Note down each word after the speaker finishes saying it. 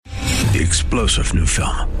The explosive new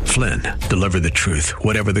film, Flynn, deliver the truth,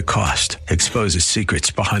 whatever the cost, exposes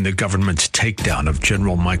secrets behind the government's takedown of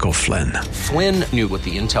General Michael Flynn. Flynn knew what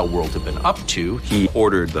the intel world had been up to. He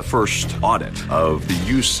ordered the first audit of the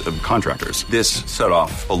use of contractors. This set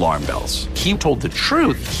off alarm bells. He told the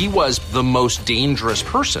truth. He was the most dangerous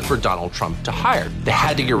person for Donald Trump to hire. They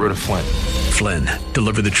had to get rid of Flynn. Flynn,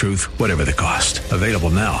 deliver the truth, whatever the cost. Available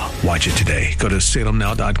now. Watch it today. Go to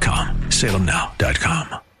salemnow.com.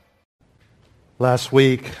 salemnow.com. Last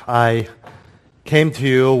week, I came to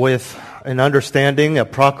you with an understanding, a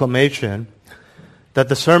proclamation, that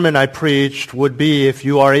the sermon I preached would be, if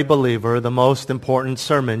you are a believer, the most important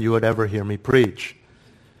sermon you would ever hear me preach.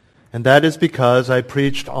 And that is because I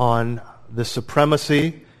preached on the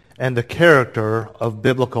supremacy and the character of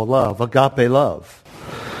biblical love, agape love.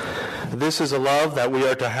 This is a love that we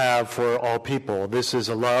are to have for all people. This is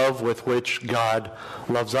a love with which God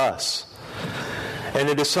loves us. And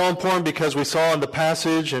it is so important because we saw in the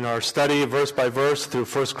passage in our study verse by verse through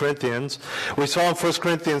 1 Corinthians, we saw in 1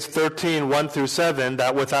 Corinthians 13, 1 through 7,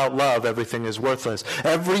 that without love everything is worthless.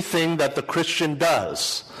 Everything that the Christian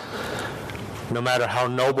does, no matter how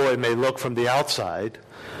noble it may look from the outside,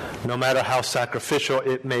 no matter how sacrificial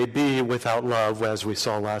it may be, without love, as we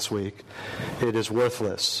saw last week, it is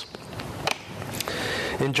worthless.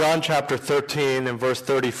 In John chapter 13 and verse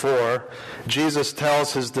 34, Jesus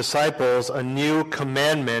tells his disciples, "A new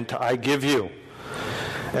commandment I give you."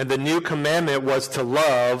 And the new commandment was to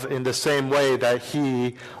love in the same way that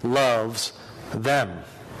he loves them.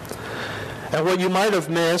 And what you might have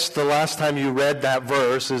missed the last time you read that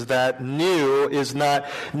verse is that new is not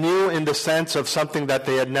new in the sense of something that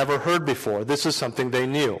they had never heard before. This is something they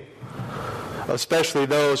knew. Especially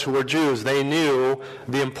those who were Jews. They knew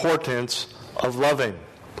the importance of loving.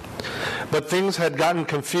 But things had gotten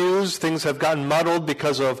confused, things have gotten muddled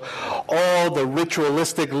because of all the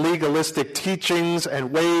ritualistic, legalistic teachings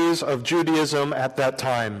and ways of Judaism at that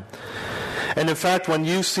time. And in fact, when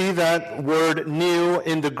you see that word new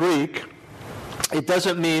in the Greek, it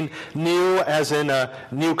doesn't mean new as in a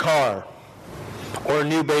new car or a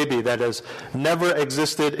new baby that has never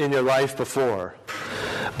existed in your life before,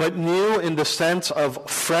 but new in the sense of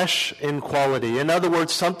fresh in quality. In other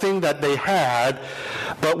words, something that they had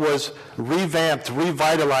but was revamped,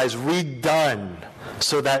 revitalized, redone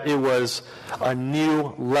so that it was a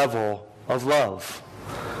new level of love.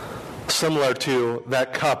 Similar to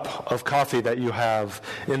that cup of coffee that you have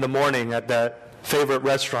in the morning at that favorite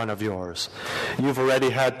restaurant of yours. You've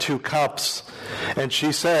already had 2 cups, and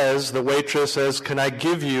she says, the waitress says, "Can I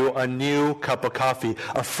give you a new cup of coffee,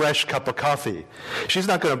 a fresh cup of coffee?" She's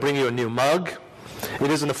not going to bring you a new mug.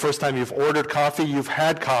 It isn't the first time you've ordered coffee. You've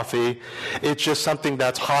had coffee. It's just something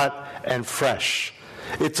that's hot and fresh.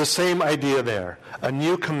 It's the same idea there. A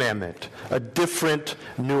new commandment, a different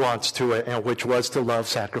nuance to it, and which was to love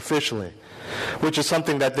sacrificially, which is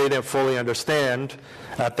something that they didn't fully understand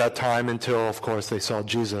at that time until, of course, they saw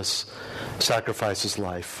Jesus sacrifice his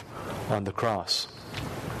life on the cross.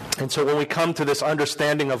 And so when we come to this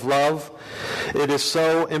understanding of love, it is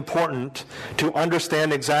so important to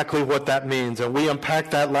understand exactly what that means. And we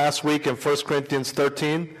unpacked that last week in 1 Corinthians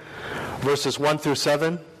 13, verses 1 through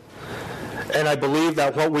 7. And I believe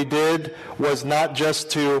that what we did was not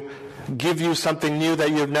just to give you something new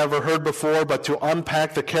that you've never heard before, but to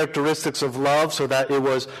unpack the characteristics of love so that it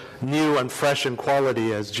was new and fresh in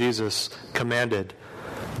quality as Jesus commanded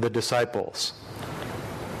the disciples.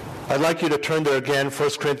 I'd like you to turn there again,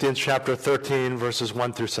 1 Corinthians chapter 13, verses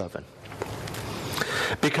 1 through 7.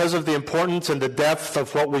 Because of the importance and the depth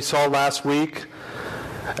of what we saw last week,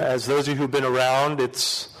 as those of you who've been around,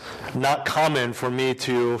 it's not common for me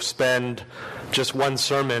to spend just one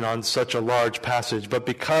sermon on such a large passage, but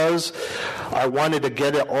because I wanted to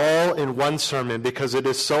get it all in one sermon, because it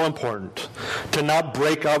is so important to not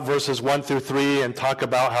break up verses 1 through 3 and talk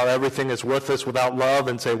about how everything is worthless without love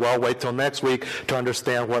and say, well, wait till next week to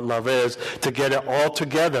understand what love is. To get it all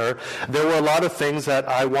together, there were a lot of things that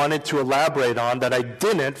I wanted to elaborate on that I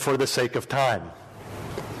didn't for the sake of time.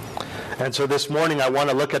 And so this morning I want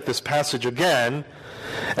to look at this passage again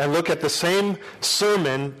and look at the same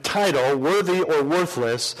sermon title, Worthy or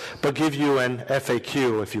Worthless, but give you an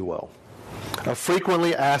FAQ, if you will.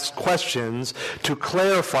 Frequently asked questions to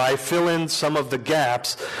clarify, fill in some of the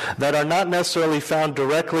gaps that are not necessarily found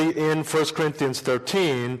directly in 1 Corinthians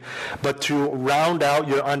 13, but to round out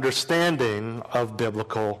your understanding of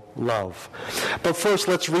biblical love. But first,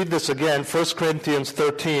 let's read this again, 1 Corinthians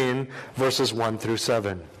 13, verses 1 through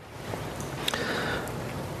 7.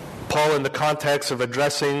 Paul, in the context of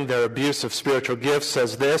addressing their abuse of spiritual gifts,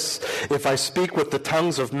 says this: "If I speak with the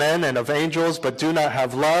tongues of men and of angels, but do not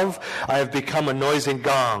have love, I have become a noisy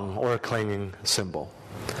gong," or a clanging cymbal.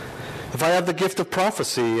 "If I have the gift of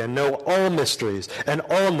prophecy and know all mysteries and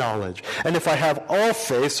all knowledge, and if I have all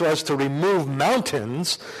faith so as to remove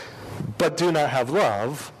mountains, but do not have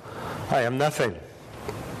love, I am nothing.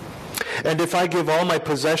 And if I give all my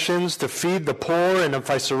possessions to feed the poor, and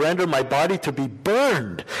if I surrender my body to be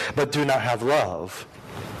burned, but do not have love,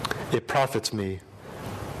 it profits me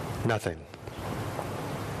nothing."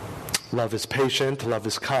 Love is patient, love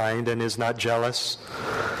is kind, and is not jealous.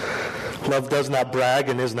 Love does not brag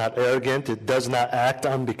and is not arrogant. It does not act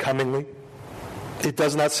unbecomingly. It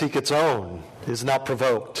does not seek its own, is not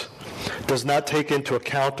provoked, does not take into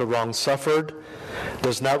account the wrong suffered,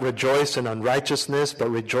 does not rejoice in unrighteousness, but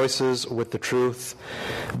rejoices with the truth,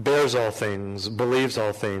 bears all things, believes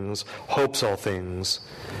all things, hopes all things,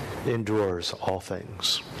 endures all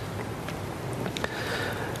things.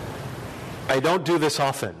 I don't do this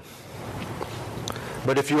often,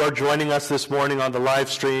 but if you are joining us this morning on the live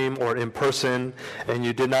stream or in person and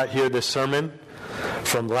you did not hear this sermon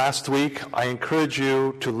from last week, I encourage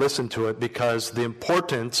you to listen to it, because the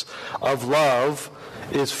importance of love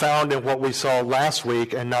is found in what we saw last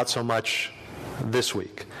week and not so much this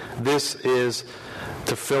week. This is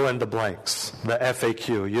to fill in the blanks, the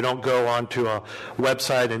FAQ. You don't go onto a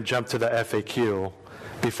website and jump to the FAQ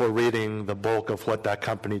before reading the bulk of what that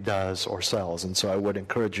company does or sells. And so I would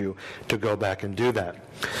encourage you to go back and do that.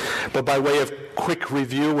 But by way of quick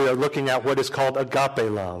review, we are looking at what is called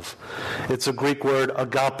agape love. It's a Greek word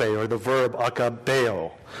agape, or the verb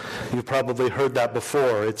agapeo. You've probably heard that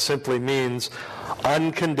before. It simply means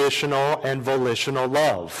unconditional and volitional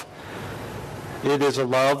love. It is a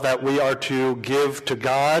love that we are to give to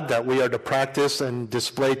God, that we are to practice and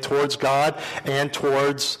display towards God and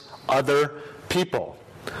towards other people.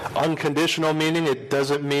 Unconditional meaning, it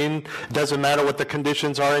doesn't matter what the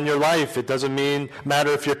conditions are in your life. It doesn't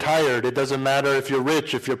matter if you're tired. It doesn't matter if you're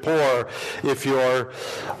rich, if you're poor, if you're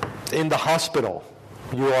in the hospital.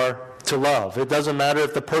 You are to love. It doesn't matter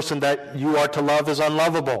if the person that you are to love is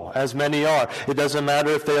unlovable, as many are. It doesn't matter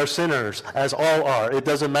if they are sinners, as all are. It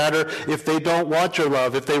doesn't matter if they don't want your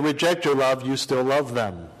love. If they reject your love, you still love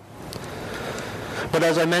them. But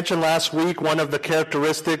as I mentioned last week, one of the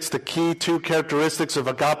characteristics, the key two characteristics of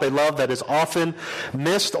agape love that is often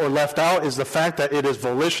missed or left out, is the fact that it is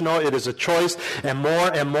volitional, it is a choice, and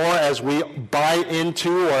more as we buy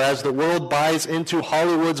into, or as the world buys into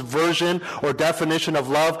Hollywood's version or definition of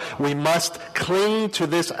love, we must cling to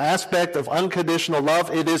this aspect of unconditional love.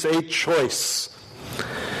 It is a choice.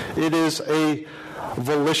 It is a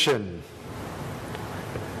volition.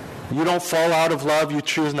 You don't fall out of love, you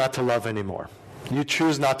choose not to love anymore. You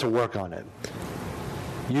choose not to work on it.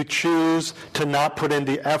 You choose to not put in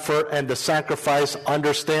the effort and the sacrifice,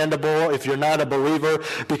 understandable if you're not a believer,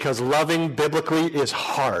 because loving biblically is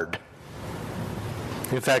hard.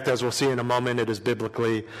 In fact, as we'll see in a moment, it is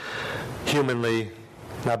it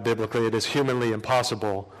is humanly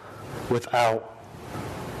impossible without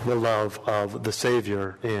the love of the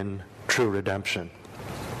Savior in true redemption.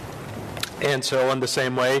 And so in the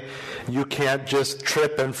same way, you can't just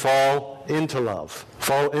trip and fall in love.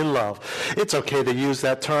 It's okay to use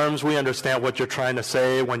that terms. We understand what you're trying to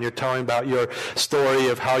say when you're telling about your story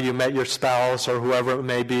of how you met your spouse or whoever it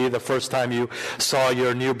may be. The first time you saw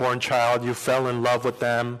your newborn child, you fell in love with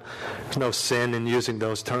them. There's no sin in using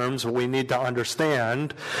those terms. But we need to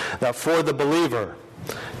understand that for the believer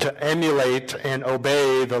to emulate and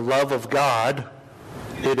obey the love of God,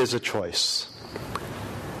 it is a choice.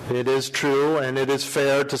 It is true and it is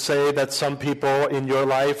fair to say that some people in your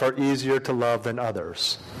life are easier to love than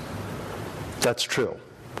others. That's true.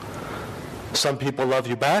 Some people love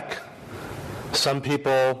you back. Some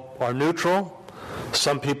people are neutral.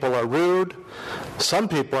 Some people are rude. Some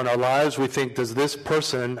people in our lives, we think, does this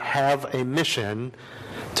person have a mission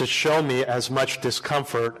to show me as much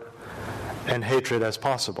discomfort and hatred as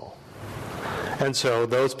possible? And so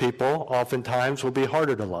those people oftentimes will be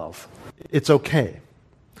harder to love. It's okay.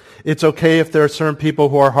 It's okay if there are certain people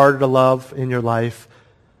who are harder to love in your life.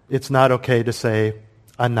 It's not okay to say,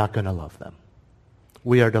 I'm not going to love them.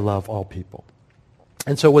 We are to love all people.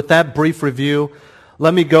 And so with that brief review,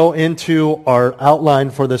 let me go into our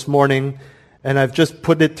outline for this morning. And I've just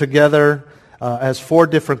put it together as 4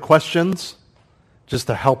 different questions just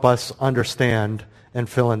to help us understand and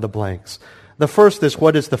fill in the blanks. The first is,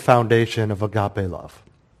 what is the foundation of agape love?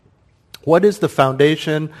 What is the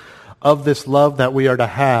foundation of this love that we are to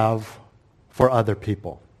have for other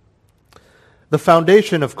people? The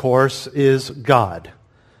foundation, of course, is God.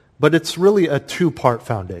 but it's really a two-part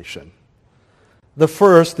foundation. The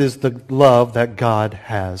first is the love that God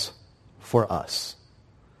has for us.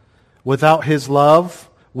 Without His love,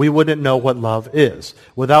 we wouldn't know what love is.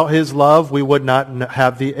 Without His love, we would not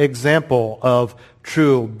have the example of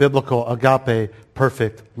true biblical agape,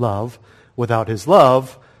 perfect love. Without His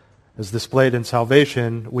love, as displayed in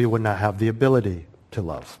salvation, we would not have the ability to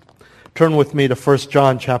love. Turn with me to 1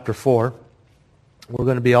 John chapter 4. We're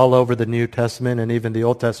going to be all over the New Testament and even the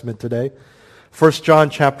Old Testament today. 1 John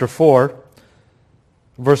chapter 4,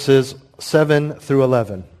 verses 7 through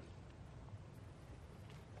 11.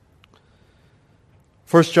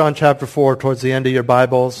 1 John chapter 4, towards the end of your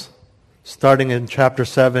Bibles, starting in chapter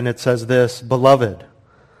 7, it says this, "Beloved,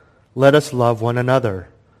 let us love one another,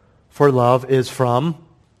 for love is from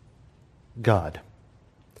God.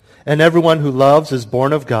 And everyone who loves is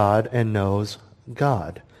born of God and knows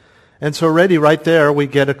God." And so already right there we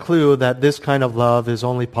get a clue that this kind of love is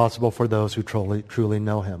only possible for those who truly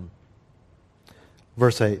know Him.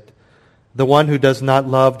 Verse 8, "The one who does not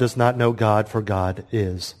love does not know God, for God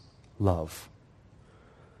is love."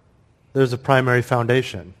 There's a primary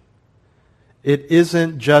foundation. It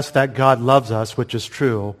isn't just that God loves us, which is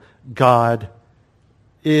true. God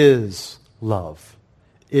is love.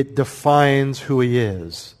 It defines who He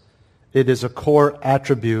is. It is a core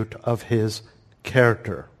attribute of His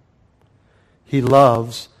character. He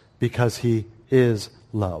loves because He is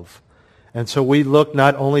love. And so we look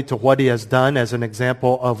not only to what He has done as an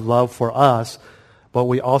example of love for us, but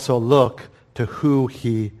we also look to who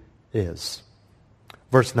He is.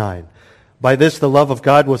 Verse 9, "By this the love of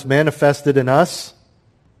God was manifested in us."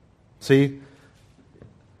 See,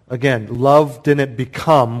 again, love didn't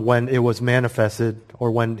become when it was manifested or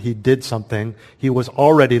when He did something. He was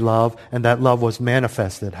already love, and that love was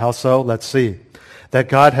manifested. How so? Let's see. "That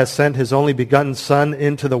God has sent His only begotten Son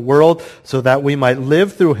into the world so that we might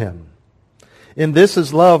live through Him. In this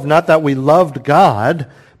is love, not that we loved God,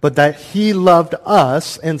 but that He loved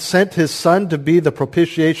us and sent His Son to be the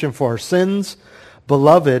propitiation for our sins.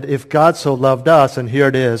 Beloved, if God so loved us," and here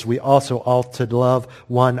it is, "we also ought to love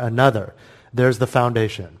one another." There's the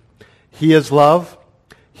foundation. He is love.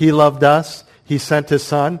 He loved us. He sent His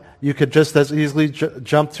Son. You could just as easily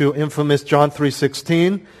jump to infamous John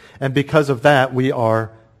 3:16, and because of that, we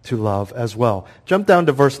are to love as well. Jump down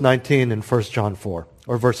to verse 19 in 1 John 4,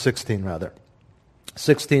 or verse 16 rather.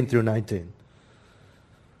 16 through 19.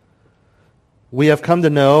 "We have come to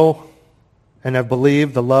know and have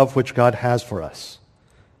believed the love which God has for us.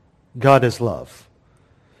 God is love.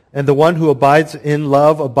 And the one who abides in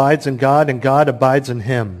love abides in God, and God abides in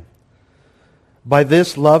him. By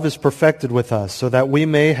this love is perfected with us, so that we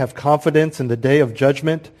may have confidence in the day of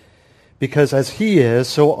judgment, because as He is,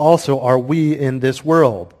 so also are we in this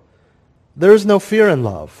world. There is no fear in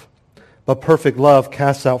love, but perfect love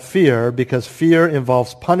casts out fear, because fear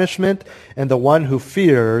involves punishment, and the one who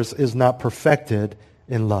fears is not perfected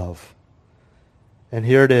in love." And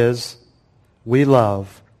here it is, we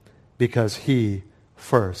love because He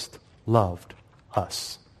first loved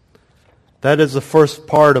us. That is the first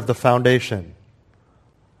part of the foundation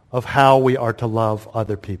of how we are to love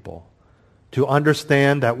other people. To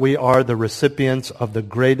understand that we are the recipients of the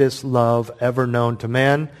greatest love ever known to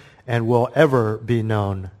man and will ever be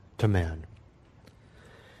known to man.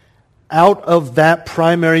 Out of that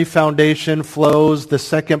primary foundation flows the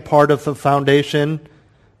second part of the foundation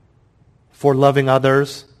for loving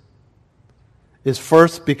others. Is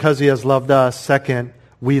first, because He has loved us. Second,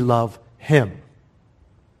 we love Him.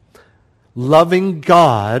 Loving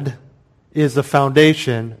God is the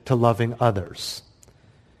foundation to loving others.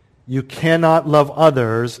 You cannot love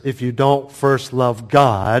others if you don't first love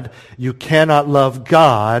God. You cannot love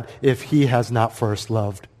God if He has not first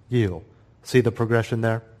loved you. See the progression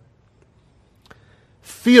there?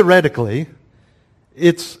 Theoretically,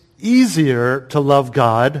 it's easier to love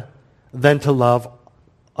God than to love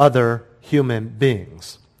other human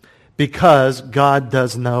beings, because God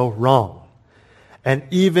does no wrong. And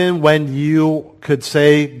even when you could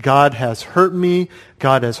say, God has hurt me,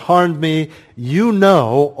 God has harmed me, you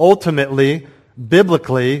know ultimately,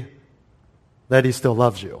 biblically, that He still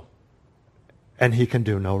loves you. And He can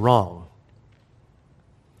do no wrong.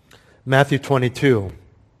 Matthew 22,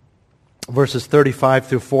 verses 35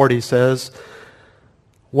 through 40 says,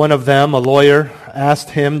 one of them, a lawyer,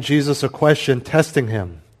 asked Him, Jesus, a question, testing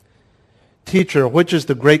Him. Teacher, which is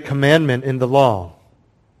the great commandment in the law?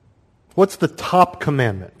 What's the top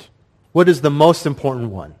commandment? What is the most important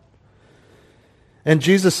one? And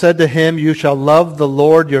Jesus said to him, you shall love the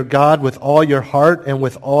Lord your God with all your heart and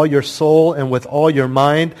with all your soul and with all your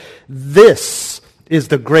mind. This is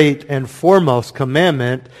the great and foremost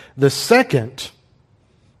commandment. The second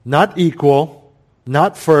not equal,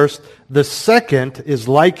 not first. The second is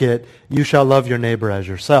like it, you shall love your neighbor as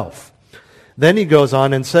yourself. Then he goes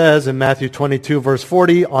on and says in Matthew 22, verse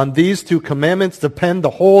 40, on these two commandments depend the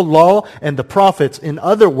whole law and the prophets. In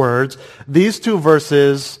other words, these two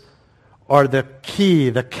verses are the key,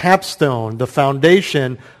 the capstone, the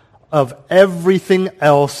foundation of everything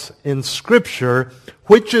else in Scripture,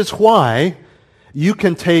 which is why you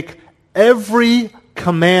can take every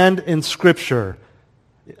command in Scripture,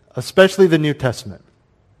 especially the New Testament,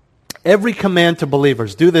 every command to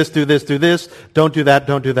believers, do this, do this, do this, don't do that,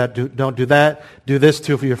 don't do that, don't do that, do this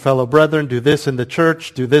to your fellow brethren, do this in the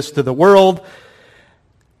church, do this to the world.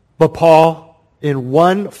 But Paul, in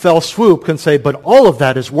one fell swoop, can say, but all of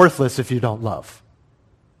that is worthless if you don't love.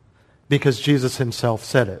 Because Jesus himself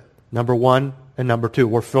said it. Number one and number two.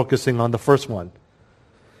 We're focusing on the first one.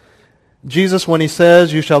 Jesus, when he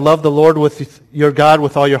says, you shall love the Lord with your God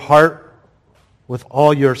with all your heart, with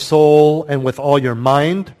all your soul, and with all your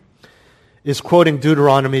mind, is quoting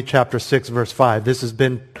Deuteronomy chapter 6, verse 5. This has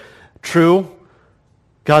been true.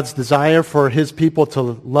 God's desire for his people to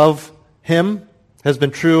love him has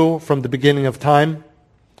been true from the beginning of time.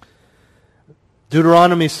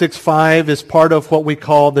 Deuteronomy 6:5 is part of what we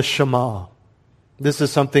call the Shema. This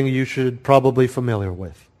is something you should probably be familiar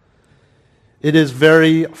with. It is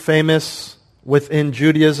very famous within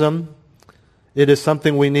Judaism. It is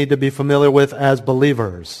something we need to be familiar with as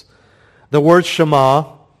believers. The word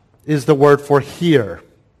Shema is the word for hear.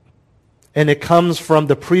 And it comes from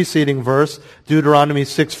the preceding verse, Deuteronomy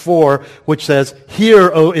 6:4, which says,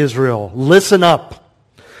 hear, O Israel, listen up.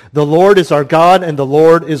 The Lord is our God and the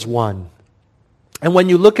Lord is one. And when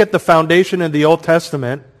you look at the foundation in the Old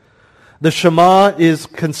Testament, the Shema is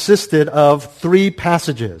consisted of three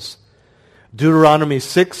passages. Deuteronomy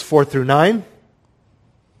 6, 4 through 9.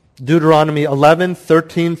 Deuteronomy 11,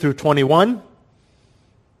 13 through 21.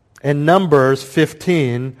 And Numbers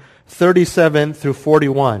 15, 37 through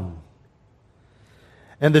 41.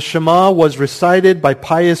 And the Shema was recited by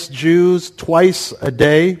pious Jews twice a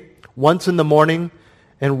day, once in the morning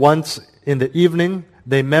and once in the evening.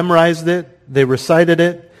 They memorized it. They recited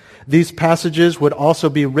it. These passages would also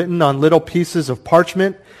be written on little pieces of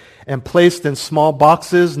parchment and placed in small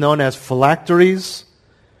boxes known as phylacteries.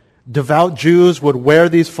 Devout Jews would wear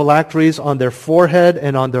these phylacteries on their forehead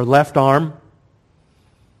and on their left arm.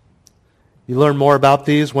 You learn more about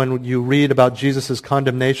these when you read about Jesus'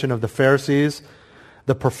 condemnation of the Pharisees.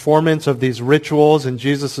 The performance of these rituals in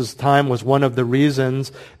Jesus' time was one of the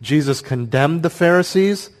reasons Jesus condemned the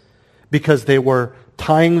Pharisees, because they were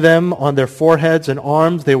tying them on their foreheads and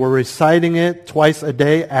arms. They were reciting it twice a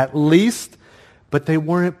day at least, but they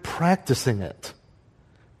weren't practicing it.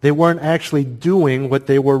 They weren't actually doing what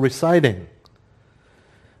they were reciting.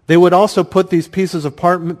 They would also put these pieces of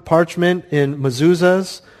parchment in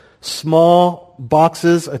mezuzahs, small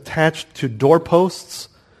boxes attached to doorposts.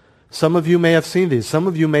 Some of you may have seen these. Some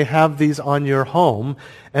of you may have these on your home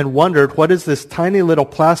and wondered, what is this tiny little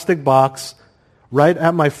plastic box right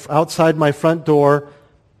at outside my front door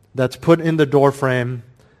that's put in the door frame?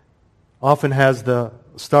 Often has the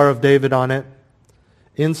Star of David on it.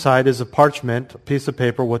 Inside is a parchment, a piece of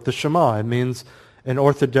paper with the Shema. It means an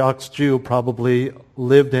Orthodox Jew probably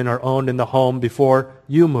lived in or owned in the home before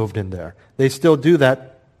you moved in there. They still do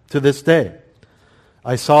that to this day.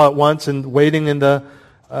 I saw it once and waiting in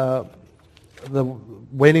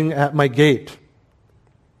waiting at my gate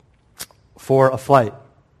for a flight.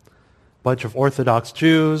 Bunch of Orthodox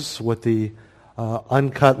Jews with the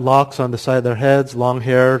uncut locks on the side of their heads, long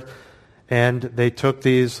hair, and they took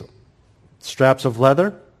these straps of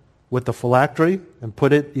leather with the phylactery and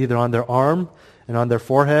put it either on their arm and on their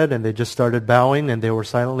forehead, and they just started bowing and they were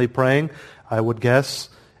silently praying, I would guess,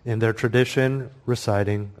 in their tradition,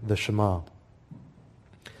 reciting the Shema.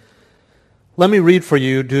 Let me read for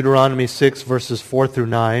you Deuteronomy 6, verses 4 through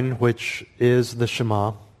 9, which is the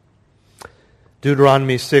Shema.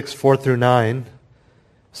 Deuteronomy 6, 4 through 9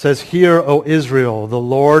 says, hear, O Israel, the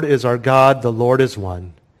Lord is our God, the Lord is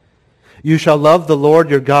one. You shall love the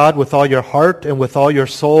Lord your God with all your heart and with all your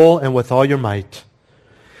soul and with all your might.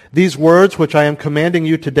 These words which I am commanding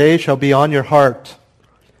you today shall be on your heart.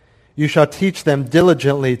 You shall teach them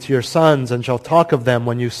diligently to your sons and shall talk of them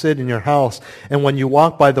when you sit in your house and when you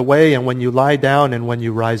walk by the way and when you lie down and when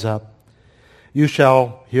you rise up. You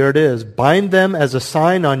shall, here it is, bind them as a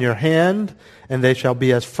sign on your hand, and they shall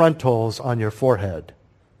be as frontals on your forehead.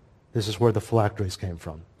 This is where the phylacteries came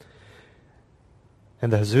from.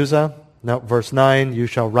 And the mezuzah, now verse 9, you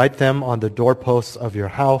shall write them on the doorposts of your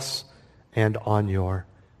house and on your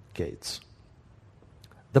gates.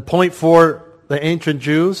 The point for the ancient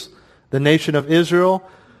Jews, the nation of Israel,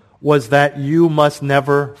 was that you must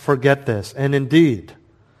never forget this. And indeed,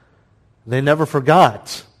 they never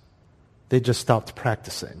forgot. They just stopped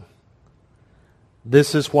practicing.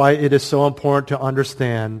 This is why it is so important to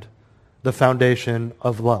understand the foundation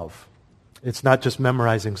of love. It's not just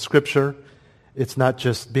memorizing Scripture. It's not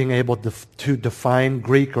just being able to define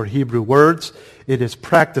Greek or Hebrew words. It is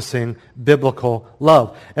practicing biblical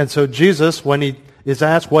love. And so Jesus, when he is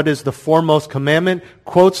asked what is the foremost commandment,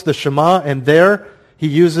 quotes the Shema, and there he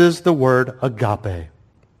uses the word agape.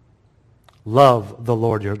 Love the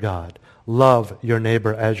Lord your God. Love your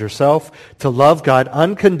neighbor as yourself. To love God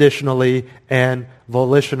unconditionally and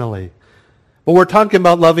volitionally. But we're talking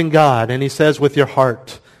about loving God, and he says with your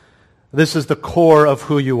heart. This is the core of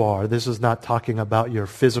who you are. This is not talking about your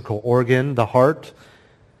physical organ, the heart.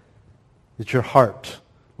 It's your heart.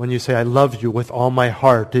 When you say, I love you with all my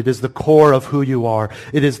heart, it is the core of who you are.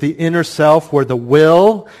 It is the inner self where the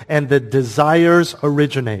will and the desires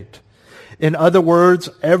originate. In other words,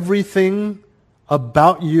 everything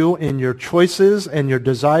about you in your choices and your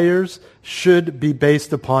desires should be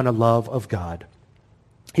based upon a love of God.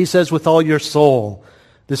 He says, with all your soul.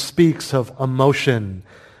 This speaks of emotion.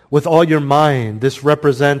 With all your mind, this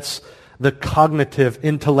represents the cognitive,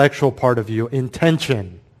 intellectual part of you,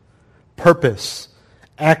 intention, purpose,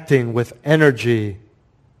 acting with energy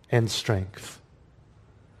and strength.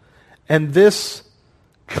 And this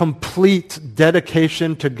complete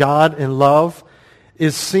dedication to God in love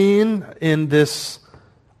is seen in this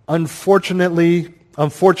unfortunate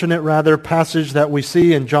passage that we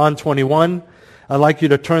see in John 21. I'd like you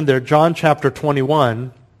to turn there, John chapter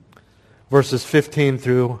 21. Verses 15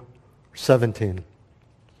 through 17.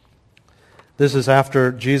 This is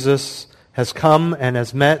after Jesus has come and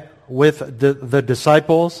has met with the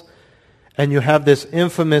disciples. And you have this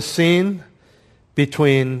infamous scene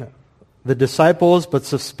between the disciples, but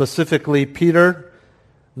specifically Peter,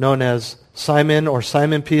 known as Simon or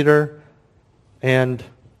Simon Peter, and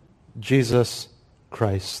Jesus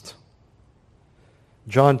Christ.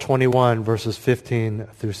 John 21, verses 15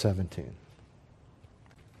 through 17.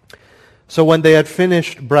 So when they had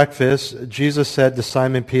finished breakfast, Jesus said to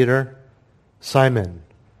Simon Peter, Simon,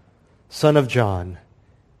 son of John,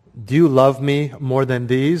 do you love me more than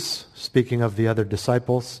these? Speaking of the other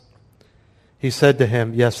disciples. He said to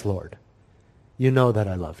him, yes, Lord, you know that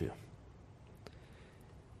I love you.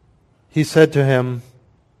 He said to him,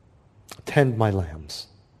 tend my lambs.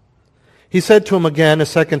 He said to him again a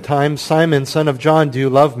second time, Simon, son of John, do you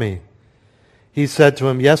love me? He said to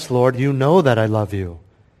him, yes, Lord, you know that I love you.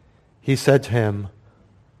 He said to him,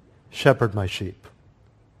 shepherd my sheep.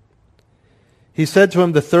 He said to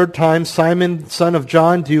him the third time, Simon, son of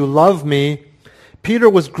John, do you love me? Peter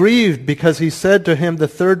was grieved because he said to him the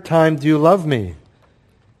third time, do you love me?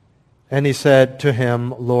 And he said to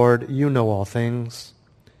him, Lord, you know all things.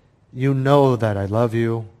 You know that I love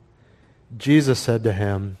you. Jesus said to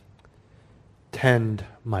him, tend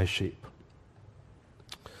my sheep.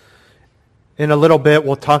 In a little bit,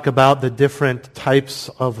 we'll talk about the different types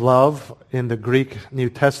of love in the Greek New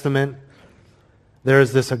Testament. There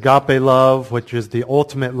is this agape love, which is the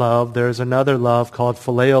ultimate love. There is another love called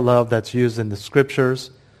phileo love that's used in the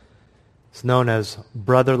Scriptures. It's known as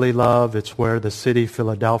brotherly love. It's where the city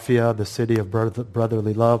Philadelphia, the city of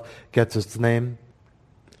brotherly love, gets its name.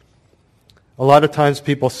 A lot of times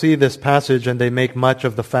people see this passage and they make much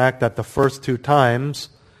of the fact that the first two times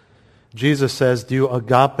Jesus says, do you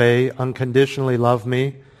agape, unconditionally love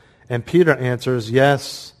me? And Peter answers,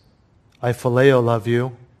 yes, I phileo love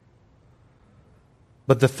you.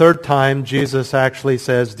 But the third time, Jesus actually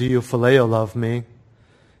says, do you phileo love me?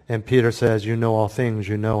 And Peter says, you know all things,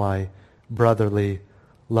 you know I brotherly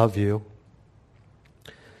love you.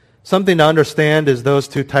 Something to understand is those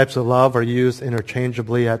two types of love are used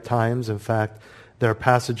interchangeably at times. In fact, there are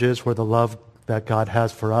passages where the love that God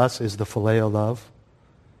has for us is the phileo love.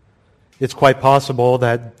 It's quite possible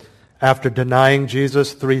that after denying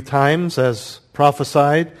Jesus 3 times, as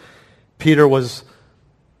prophesied, Peter was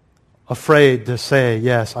afraid to say,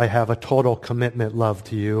 yes, I have a total commitment love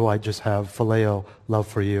to you. I just have phileo love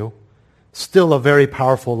for you. Still a very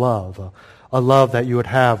powerful love, a love that you would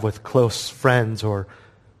have with close friends or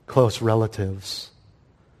close relatives.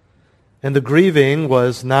 And the grieving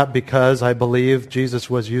was not because I believe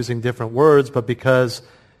Jesus was using different words, but because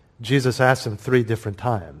Jesus asked him 3 different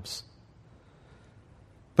times.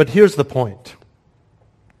 But here's the point.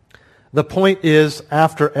 The point is,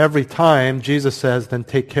 after every time, Jesus says, then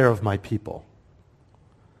take care of my people.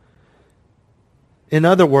 In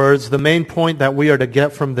other words, the main point that we are to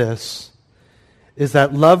get from this is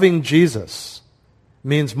that loving Jesus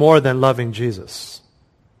means more than loving Jesus.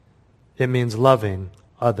 It means loving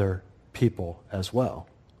other people as well.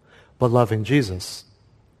 but loving Jesus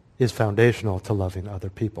is foundational to loving other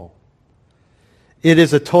people. It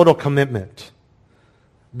is a total commitment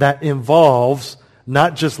that involves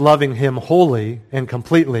not just loving Him wholly and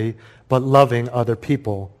completely, but loving other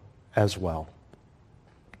people as well.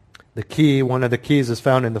 The key, one of the keys is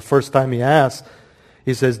found in the first time he asks.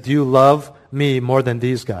 He says, do you love me more than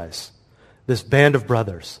these guys? This band of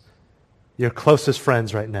brothers, your closest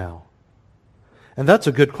friends right now. And that's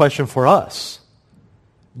a good question for us.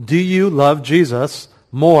 Do you love Jesus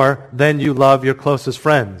more than you love your closest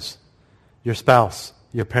friends, your spouse,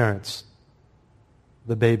 your parents,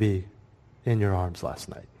 the baby in your arms last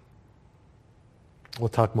night? We'll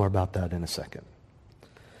talk more about that in a second.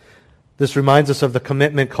 This reminds us of the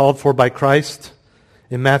commitment called for by Christ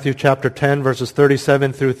in Matthew chapter 10, verses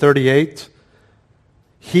 37 through 38.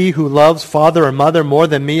 He who loves father or mother more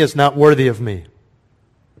than me is not worthy of me.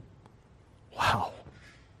 Wow.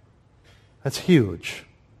 That's huge.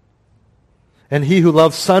 And he who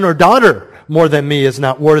loves son or daughter more than me is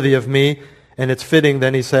not worthy of me. And it's fitting,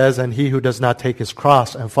 then he says, and he who does not take his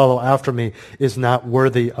cross and follow after me is not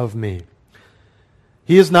worthy of me.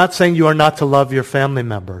 He is not saying you are not to love your family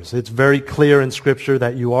members. It's very clear in Scripture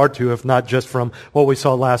that you are to, if not just from what we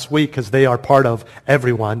saw last week, because they are part of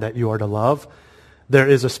everyone that you are to love. There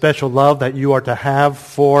is a special love that you are to have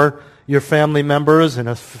for your family members and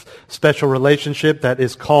a special relationship that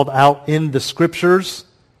is called out in the Scriptures.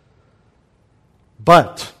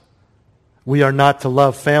 But we are not to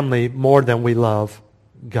love family more than we love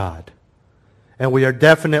God. And we are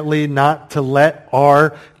definitely not to let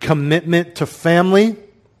our commitment to family,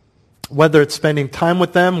 whether it's spending time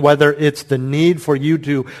with them, whether it's the need for you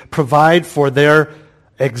to provide for their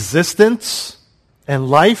existence and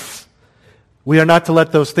life, we are not to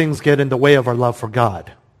let those things get in the way of our love for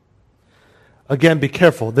God. Again, be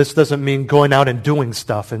careful. This doesn't mean going out and doing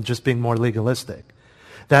stuff and just being more legalistic.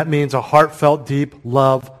 That means a heartfelt, deep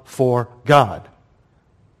love for God.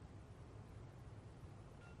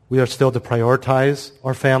 We are still to prioritize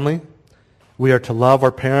our family. We are to love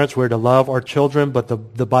our parents. We are to love our children. But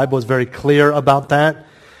the Bible is very clear about that.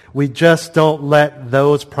 We just don't let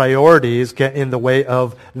those priorities get in the way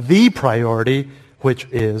of the priority, which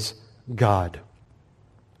is God.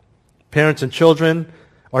 Parents and children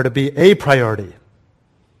are to be a priority,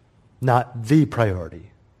 not the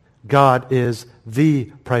priority. God is the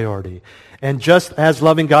priority. And just as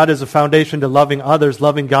loving God is a foundation to loving others,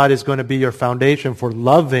 loving God is going to be your foundation for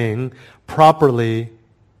loving properly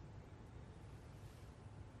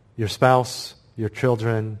your spouse, your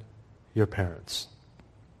children, your parents.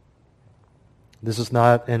 This is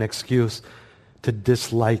not an excuse to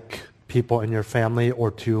dislike people in your family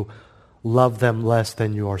or to love them less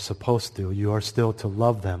than you are supposed to. You are still to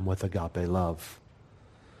love them with agape love.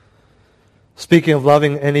 Speaking of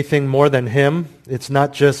loving anything more than Him, it's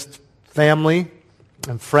not just family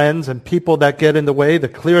and friends and people that get in the way. The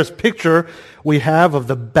clearest picture we have of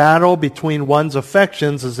the battle between one's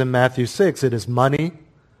affections is in Matthew 6. It is money.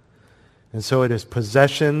 And so it is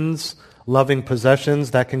possessions, loving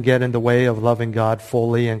possessions that can get in the way of loving God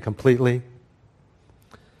fully and completely.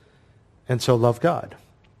 And so love God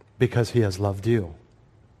because He has loved you.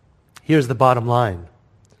 Here's the bottom line.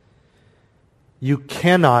 You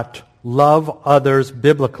cannot love others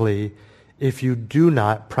biblically if you do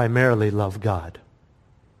not primarily love God.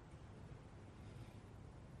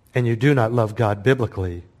 And you do not love God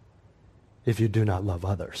biblically if you do not love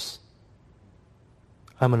others.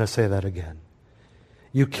 I'm going to say that again.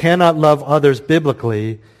 You cannot love others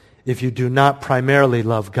biblically if you do not primarily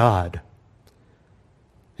love God.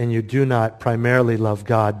 And you do not primarily love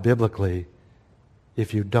God biblically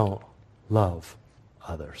if you don't love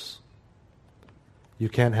others. You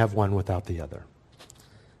can't have one without the other.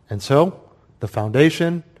 And so, the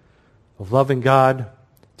foundation of loving God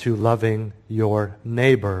to loving your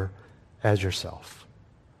neighbor as yourself.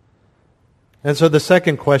 And so the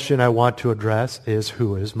second question I want to address is,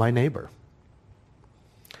 who is my neighbor?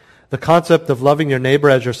 The concept of loving your neighbor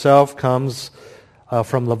as yourself comes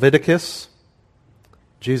from Leviticus.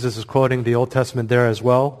 Jesus is quoting the Old Testament there as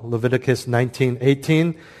well. Leviticus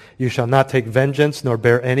 19:18. You shall not take vengeance nor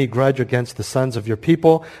bear any grudge against the sons of your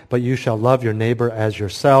people, but you shall love your neighbor as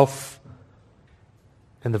yourself.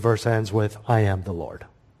 And the verse ends with, I am the Lord.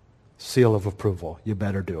 Seal of approval. You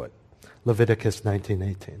better do it. Leviticus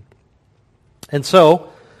 19:18. And so,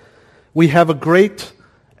 we have a great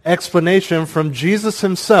explanation from Jesus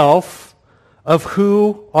Himself of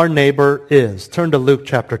who our neighbor is. Turn to Luke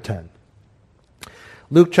chapter 10.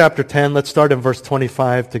 Luke chapter 10, let's start in verse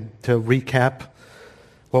 25 to recap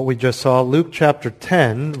what we just saw. Luke chapter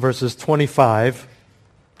 10, verses 25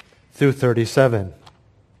 through 37.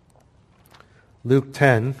 Luke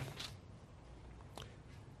 10,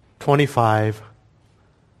 25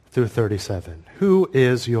 through 37. Who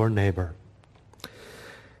is your neighbor?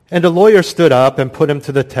 And a lawyer stood up and put him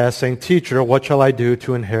to the test, saying, Teacher, what shall I do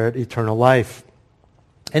to inherit eternal life?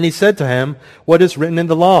 And he said to him, What is written in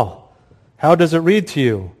the law? How does it read to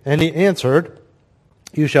you? And he answered,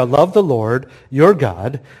 You shall love the Lord your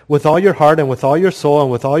God with all your heart and with all your soul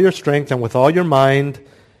and with all your strength and with all your mind,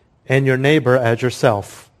 and your neighbor as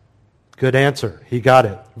yourself. Good answer. He got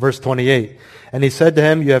it. Verse 28. And he said to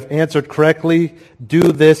him, You have answered correctly. Do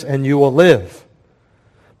this and you will live.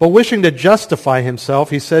 But wishing to justify himself,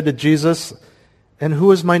 he said to Jesus, And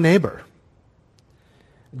who is my neighbor?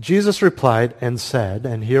 Jesus replied and said,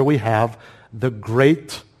 and here we have the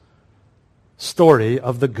great story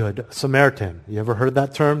of the Good Samaritan. You ever heard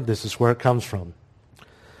that term? This is where it comes from.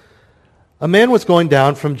 A man was going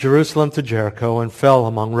down from Jerusalem to Jericho and fell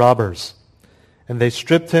among robbers. And they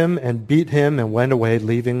stripped him and beat him and went away,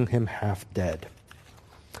 leaving him half dead.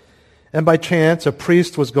 And by chance, a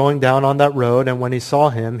priest was going down on that road, and when he saw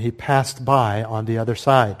him, he passed by on the other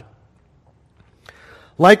side.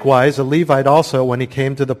 Likewise, a Levite also, when he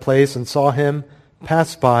came to the place and saw him,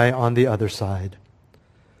 passed by on the other side.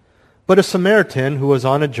 But a Samaritan who was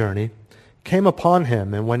on a journey came upon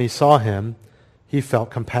him, and when he saw him, he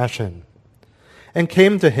felt compassion, and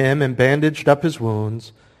came to him and bandaged up his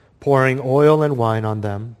wounds, pouring oil and wine on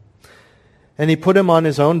them. And he put him on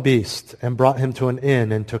his own beast and brought him to an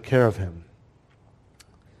inn and took care of him.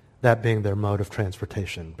 That being their mode of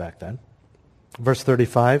transportation back then. Verse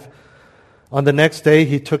 35, On the next day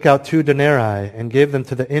he took out 2 denarii and gave them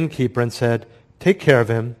to the innkeeper and said, Take care of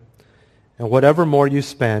him, and whatever more you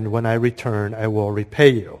spend, when I return, I will repay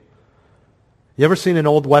you. You ever seen an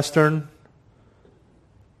old Western?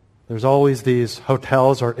 There's always these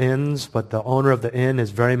hotels or inns, but the owner of the inn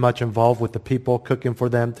is very much involved with the people, cooking for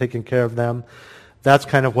them, taking care of them. That's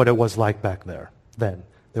kind of what it was like back there then.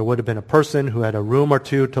 There would have been a person who had a room or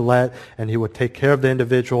two to let, and he would take care of the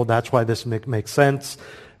individual. That's why this makes sense.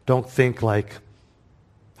 Don't think like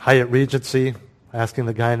Hyatt Regency, asking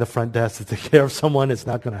the guy in the front desk to take care of someone. It's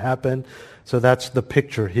not going to happen. So that's the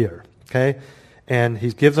picture here, okay? And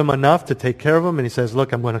he gives them enough to take care of him, and he says,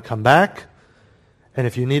 Look, I'm going to come back. And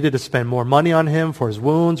if you needed to spend more money on him for his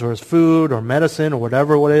wounds or his food or medicine or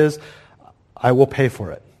whatever it is, I will pay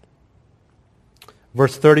for it.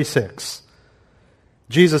 Verse 36.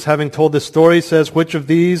 Jesus, having told this story, says, Which of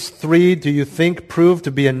these 3 do you think proved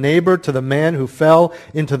to be a neighbor to the man who fell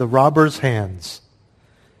into the robber's hands?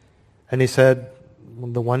 And he said,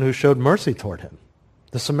 The one who showed mercy toward him,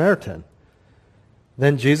 the Samaritan.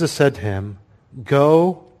 Then Jesus said to him,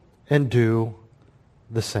 Go and do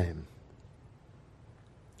the same.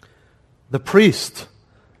 The priest,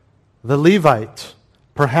 the Levite,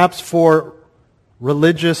 perhaps for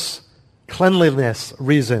religious cleanliness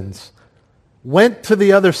reasons, went to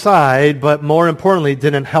the other side, but more importantly,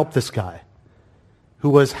 didn't help this guy who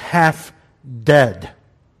was half dead.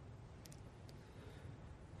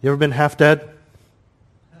 You ever been half dead?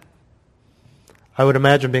 I would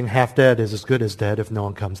imagine being half dead is as good as dead if no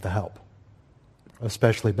one comes to help,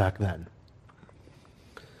 especially back then.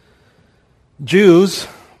 Jews,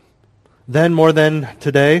 then more than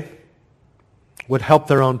today, would help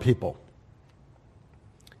their own people.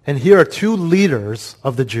 And here are 2 leaders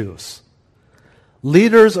of the Jews.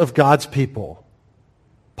 Leaders of God's people.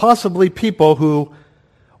 Possibly people who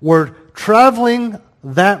were traveling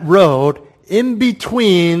that road in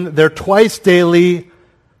between their twice daily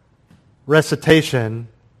recitation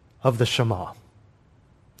of the Shema,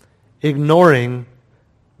 ignoring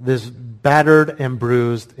this battered and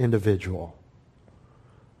bruised individual.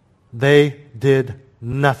 They did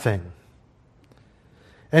nothing.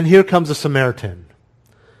 And here comes a Samaritan,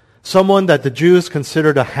 someone that the Jews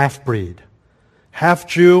considered a half-breed, half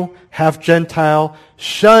Jew, half Gentile,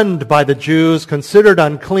 shunned by the Jews, considered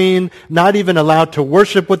unclean, not even allowed to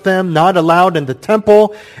worship with them, not allowed in the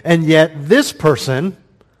temple, and yet this person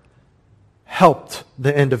helped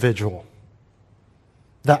the individual,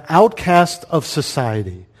 the outcast of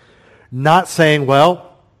society, not saying, well,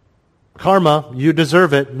 karma, you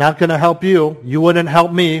deserve it, not going to help you, you wouldn't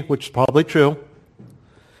help me, which is probably true.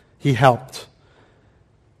 He helped.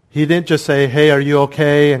 He didn't just say, hey, are you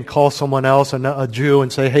okay, and call someone else, a Jew,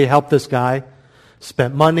 and say, hey, help this guy.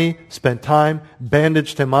 Spent money, spent time,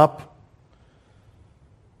 bandaged him up.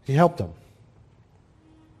 He helped him.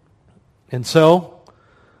 And so,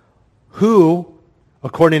 who,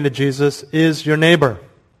 according to Jesus, is your neighbor?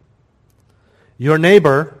 Your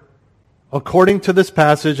neighbor, according to this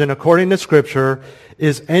passage and according to Scripture,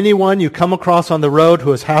 is anyone you come across on the road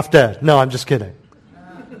who is half dead. No, I'm just kidding.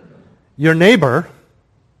 Your neighbor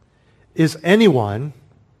is anyone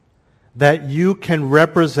that you can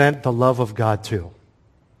represent the love of God to.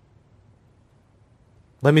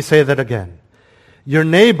 Let me say that again. Your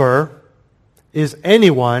neighbor is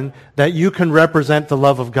anyone that you can represent the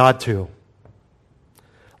love of God to.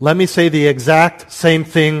 Let me say the exact same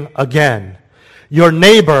thing again. Your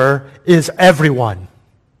neighbor is everyone.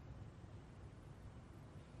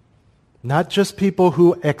 Not just people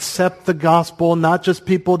who accept the gospel, not just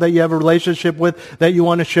people that you have a relationship with, that you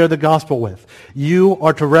want to share the gospel with. You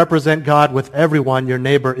are to represent God with everyone. Your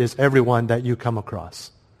neighbor is everyone that you come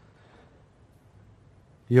across.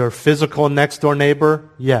 Your physical next door neighbor,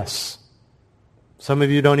 yes. Some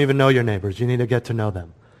of you don't even know your neighbors. You need to get to know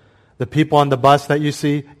them. The people on the bus that you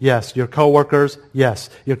see, yes. Your coworkers,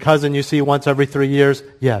 yes. Your cousin you see once every 3 years,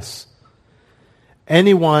 yes.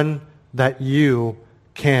 Anyone that you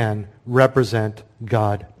can represent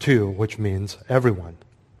God to, which means everyone.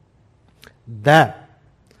 That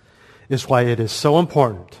is why it is so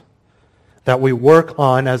important that we work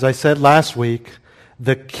on, as I said last week,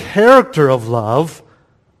 the character of love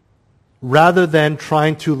rather than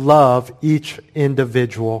trying to love each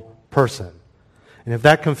individual person. And if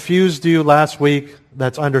that confused you last week,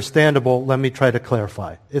 that's understandable. Let me try to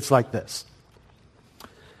clarify. It's like this.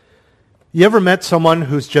 You ever met someone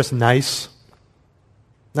who's just nice?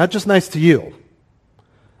 Not just nice to you.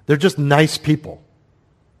 They're just nice people.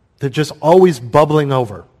 They're just always bubbling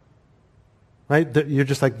over. Right? You're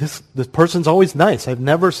just like, this person's always nice. I've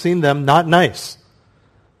never seen them not nice.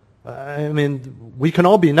 I mean, we can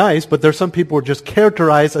all be nice, but there's some people who are just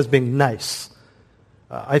characterized as being nice.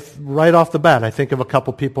 Right off the bat, I think of a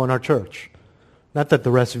couple people in our church. Not that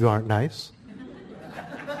the rest of you aren't nice.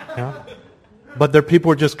 Yeah? But there are people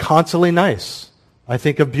who are just constantly nice. I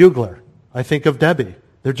think of Bugler. I think of Debbie.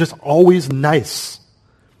 They're just always nice.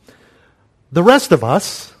 The rest of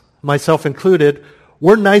us, myself included,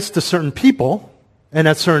 we're nice to certain people and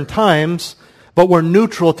at certain times, but we're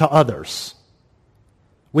neutral to others.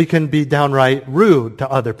 We can be downright rude to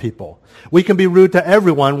other people. We can be rude to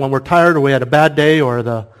everyone when we're tired or we had a bad day or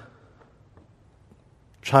the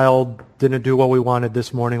child didn't do what we wanted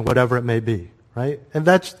this morning, whatever it may be, right? And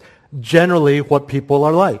that's generally what people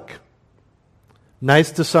are like.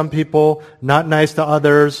 Nice to some people, not nice to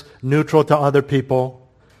others, neutral to other people.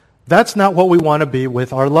 That's not what we want to be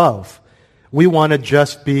with our love. We want to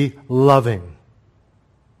just be loving.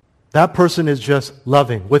 That person is just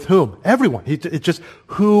loving. With whom? Everyone. It's just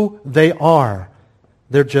who they are.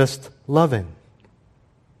 They're just loving.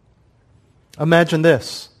 Imagine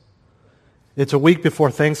this. It's a week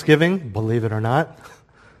before Thanksgiving, believe it or not.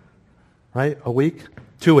 Right? A week?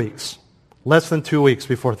 2 weeks. Less than 2 weeks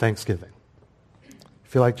before Thanksgiving. I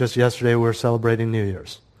feel like just yesterday we were celebrating New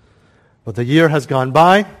Year's. But the year has gone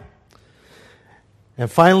by,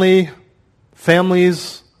 and finally,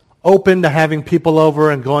 families open to having people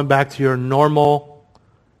over and going back to your normal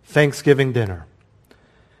Thanksgiving dinner.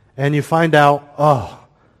 And you find out, oh,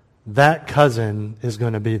 that cousin is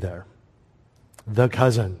going to be there. The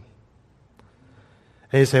cousin.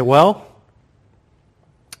 And you say, well,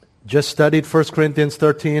 just studied 1 Corinthians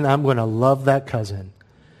 13. I'm going to love that cousin.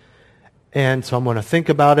 And so I'm going to think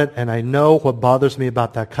about it, and I know what bothers me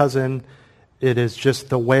about that cousin. It is just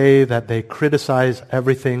the way that they criticize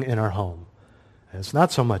everything in our home. And it's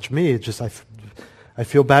not so much me, it's just I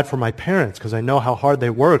feel bad for my parents because I know how hard they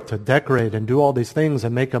work to decorate and do all these things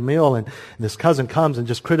and make a meal, and this cousin comes and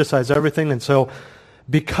just criticizes everything. And so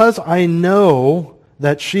because I know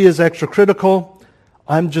that she is extra critical,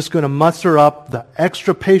 I'm just going to muster up the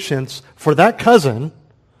extra patience for that cousin,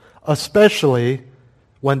 especially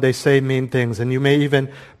when they say mean things. And you may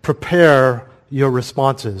even prepare your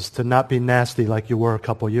responses to not be nasty like you were a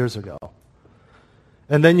couple years ago.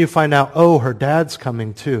 And then you find out, oh, her dad's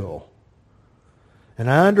coming too. And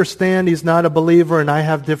I understand he's not a believer and I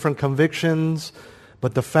have different convictions,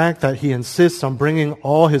 but the fact that he insists on bringing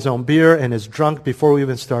all his own beer and is drunk before we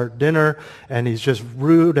even start dinner, and he's just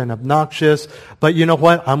rude and obnoxious. But you know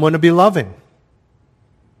what? I'm going to be loving.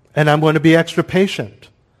 And I'm going to be extra patient.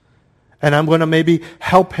 And I'm going to maybe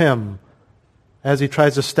help him as he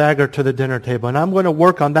tries to stagger to the dinner table. And I'm going to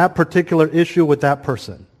work on that particular issue with that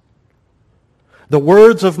person. The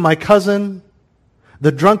words of my cousin,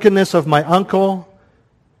 the drunkenness of my uncle.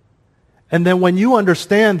 And then when you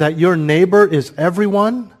understand that your neighbor is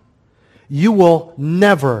everyone, you will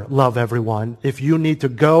never love everyone if you need to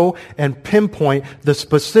go and pinpoint the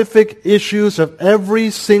specific issues of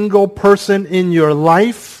every single person in your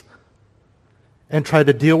life and try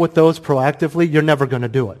to deal with those proactively. You're never going to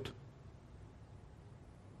do it.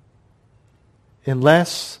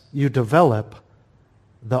 Unless you develop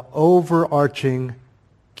the overarching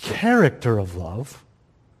character of love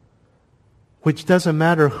which doesn't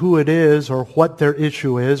matter who it is or what their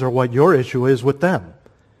issue is or what your issue is with them.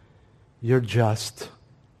 You're just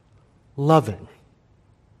loving.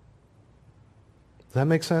 Does that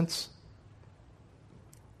make sense?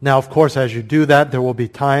 Now, of course, as you do that, there will be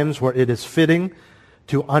times where it is fitting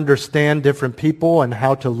to understand different people and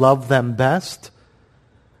how to love them best.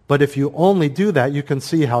 But if you only do that, you can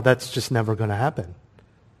see how that's just never going to happen.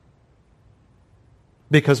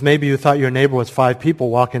 Because maybe you thought your neighbor was 5 people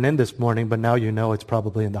walking in this morning, but now you know it's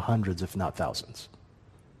probably in the hundreds, if not thousands.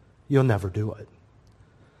 You'll never do it.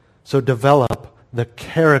 So develop the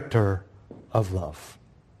character of love.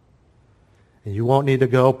 And you won't need to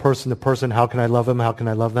go person to person, how can I love him, how can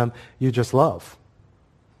I love them? You just love.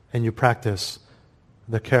 And you practice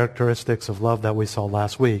the characteristics of love that we saw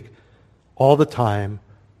last week all the time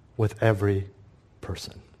with every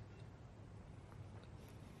person.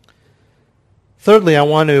 Thirdly, I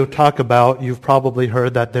want to talk about, you've probably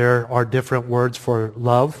heard that there are different words for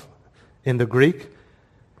love in the Greek,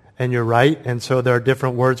 and you're right, and so there are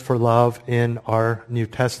different words for love in our New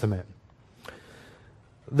Testament.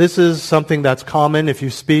 This is something that's common if you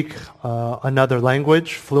speak another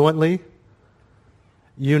language fluently.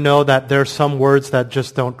 You know that there are some words that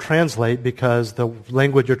just don't translate because the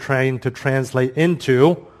language you're trying to translate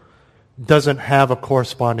into doesn't have a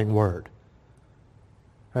corresponding word.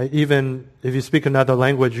 Right? Even if you speak another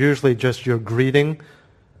language, usually just your greeting,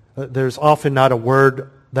 there's often not a word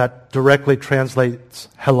that directly translates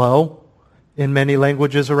hello in many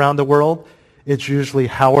languages around the world. It's usually,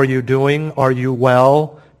 how are you doing? Are you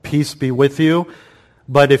well? Peace be with you.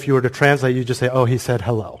 But if you were to translate, you just say, oh, he said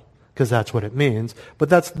hello, because that's what it means. But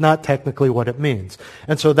that's not technically what it means.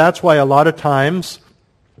 And so that's why a lot of times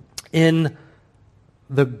in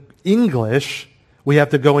the English, we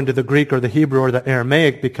have to go into the Greek or the Hebrew or the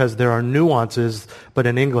Aramaic because there are nuances, but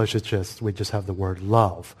in English we just have the word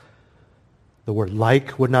love. The word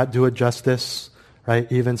like would not do it justice,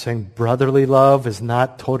 right? Even saying brotherly love is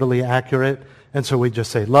not totally accurate. And so we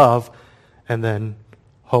just say love and then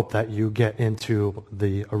hope that you get into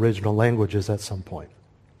the original languages at some point.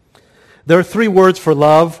 There are 3 words for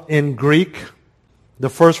love in Greek. The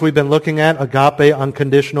first we've been looking at, agape,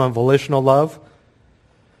 unconditional and volitional love.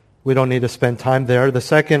 We don't need to spend time there. The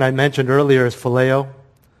second I mentioned earlier is phileo,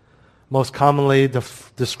 most commonly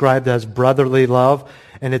described as brotherly love.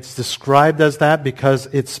 And it's described as that because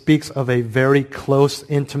it speaks of a very close,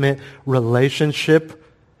 intimate relationship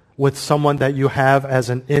with someone that you have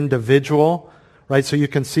as an individual, right? So you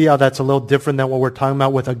can see how that's a little different than what we're talking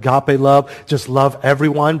about with agape love. Just love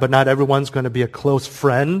everyone, but not everyone's going to be a close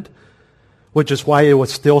friend, which is why it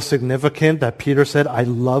was still significant that Peter said, I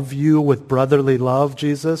love you with brotherly love,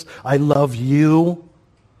 Jesus. I love you.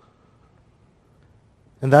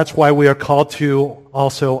 And that's why we are called to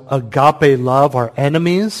also agape love our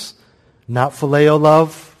enemies, not phileo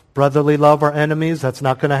love, brotherly love our enemies. That's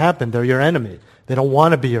not going to happen. They're your enemy. They don't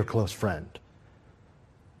want to be your close friend.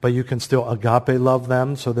 But you can still agape love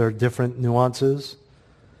them, so there are different nuances.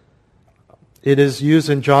 It is used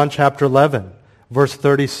in John chapter 11, verse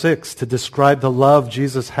 36, to describe the love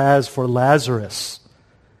Jesus has for Lazarus,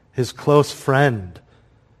 his close friend,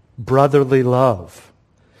 brotherly love.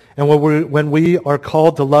 And when we are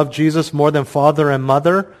called to love Jesus more than father and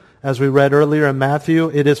mother, as we read earlier in Matthew,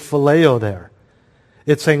 it is phileo there.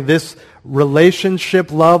 It's saying this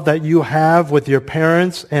relationship love that you have with your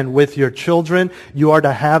parents and with your children, you are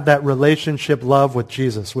to have that relationship love with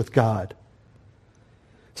Jesus, with God.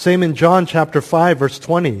 Same in John chapter 5, verse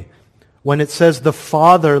 20. When it says the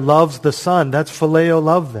Father loves the Son, that's phileo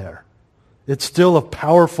love there. It's still a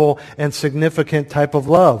powerful and significant type of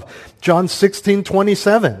love. John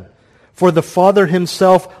 16:27. For the Father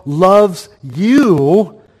himself loves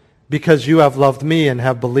you because you have loved me and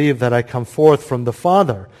have believed that I come forth from the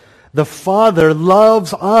Father. The Father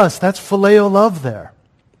loves us. That's phileo love there.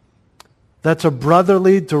 That's a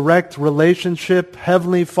brotherly, direct relationship,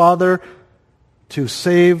 Heavenly Father to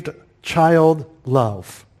saved child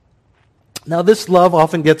love. Now, this love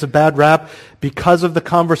often gets a bad rap because of the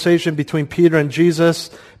conversation between Peter and Jesus.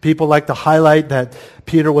 People like to highlight that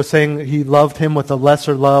Peter was saying he loved him with a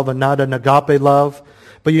lesser love and not an agape love.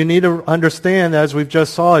 But you need to understand, as we've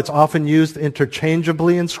just saw, it's often used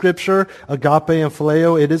interchangeably in Scripture. Agape and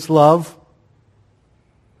phileo, it is love.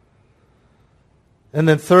 And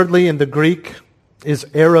then thirdly, in the Greek, is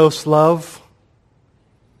eros love.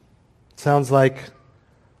 Sounds like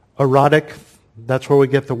erotic. That's where we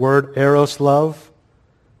get the word eros love.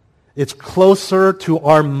 It's closer to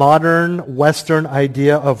our modern Western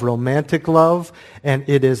idea of romantic love, and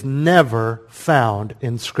it is never found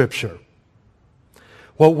in Scripture.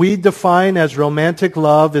 What we define as romantic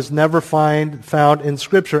love is never found in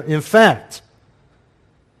Scripture. In fact,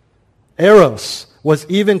 Eros was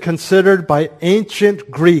even considered by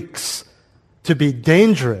ancient Greeks to be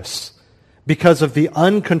dangerous because of the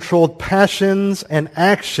uncontrolled passions and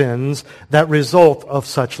actions that result of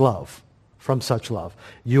such love, from such love.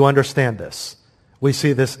 You understand this. We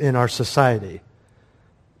see this in our society.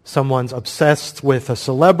 Someone's obsessed with a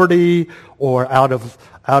celebrity, or out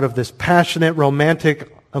of this passionate,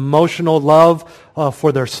 romantic, emotional love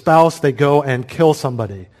for their spouse, they go and kill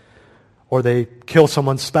somebody. Or they kill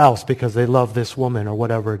someone's spouse because they love this woman, or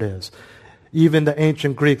whatever it is. Even the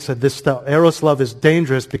ancient Greeks said this Eros love is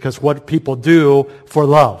dangerous because what people do for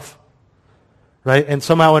love. Right? And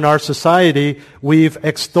somehow in our society, we've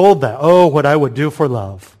extolled that. Oh, what I would do for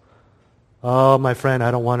love. Oh, my friend,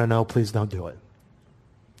 I don't want to know. Please don't do it.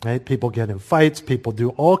 Right? People get in fights. People do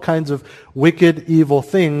all kinds of wicked, evil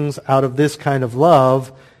things out of this kind of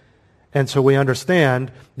love. And so we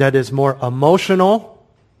understand that is more emotional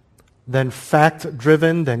than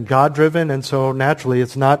fact-driven, than God-driven. And so naturally,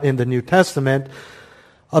 it's not in the New Testament.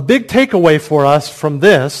 A big takeaway for us from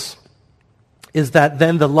this is that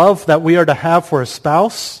then the love that we are to have for a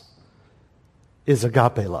spouse is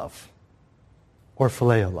agape love or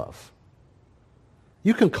phileo love.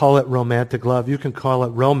 You can call it romantic love. You can call it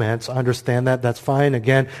romance. I understand that. That's fine.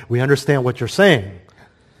 Again, we understand what you're saying.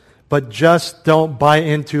 But just don't buy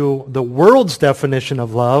into the world's definition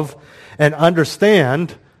of love and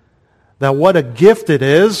understand that what a gift it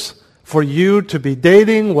is for you to be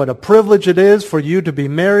dating, what a privilege it is for you to be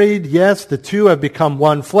married. Yes, the two have become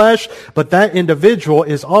one flesh, but that individual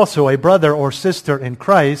is also a brother or sister in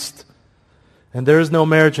Christ. And there is no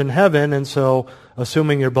marriage in heaven, and so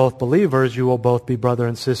assuming you're both believers, you will both be brother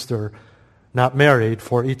and sister, not married,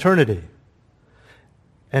 for eternity.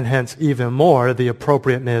 And hence, even more, the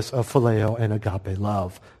appropriateness of phileo and agape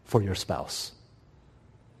love for your spouse.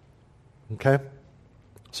 Okay?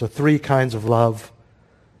 So 3 kinds of love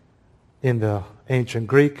in the ancient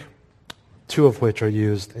Greek, 2 of which are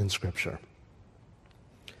used in Scripture.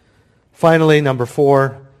 Finally, number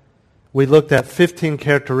 4, we looked at 15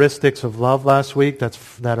 characteristics of love last week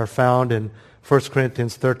that are found in 1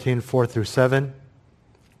 Corinthians 13, 4 through 7.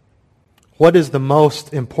 What is the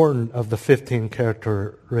most important of the 15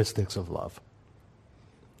 characteristics of love?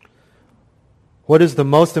 What is the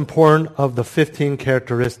most important of the 15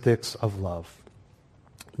 characteristics of love?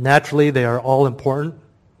 Naturally, they are all important.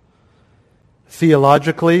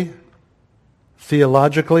 Theologically,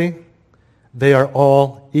 they are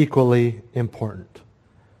all equally important.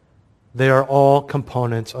 They are all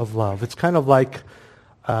components of love. It's kind of like,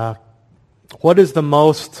 what is the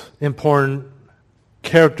most important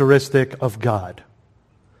characteristic of God?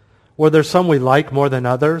 Well, there's some we like more than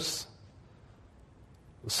others.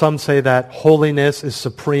 Some say that holiness is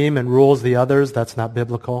supreme and rules the others. That's not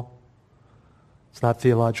biblical. It's not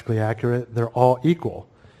theologically accurate. They're all equal.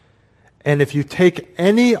 And if you take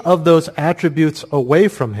any of those attributes away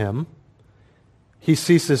from him, he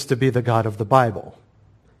ceases to be the God of the Bible.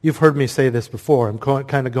 You've heard me say this before. I'm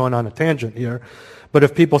kind of going on a tangent here. But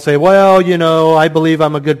if people say, well, I believe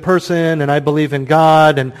I'm a good person and I believe in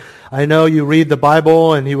God and I know you read the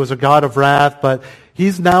Bible and he was a God of wrath, but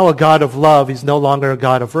he's now a God of love. He's no longer a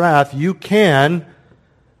God of wrath. You can,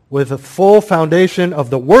 with a full foundation of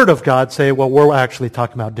the Word of God, say, well, we're actually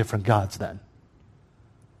talking about different gods then.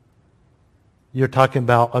 You're talking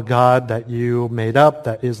about a God that you made up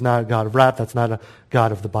that is not a God of wrath. That's not a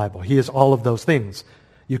God of the Bible. He is all of those things.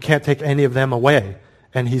 You can't take any of them away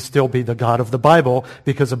and he still be the God of the Bible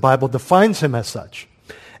because the Bible defines him as such.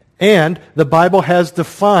 And the Bible has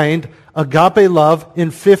defined agape love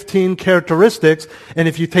in 15 characteristics, and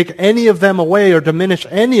if you take any of them away or diminish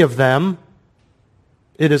any of them,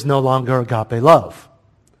 it is no longer agape love.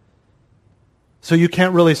 So you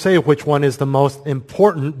can't really say which one is the most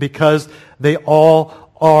important because they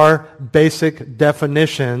all are basic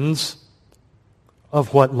definitions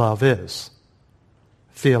of what love is,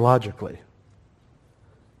 theologically.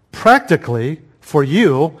 Practically, for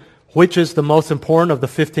you, which is the most important of the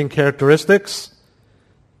 15 characteristics?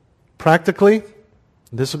 Practically,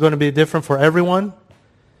 this is going to be different for everyone.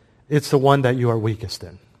 It's the one that you are weakest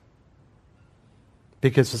in.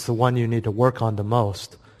 Because it's the one you need to work on the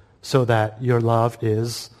most so that your love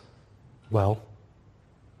is, well,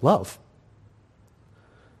 love.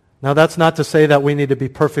 Now, that's not to say that we need to be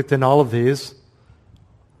perfect in all of these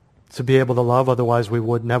to be able to love, otherwise we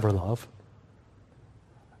would never love.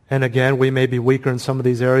 And again, we may be weaker in some of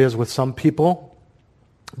these areas with some people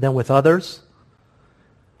than with others.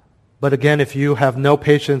 But again, if you have no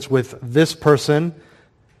patience with this person,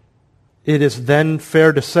 it is then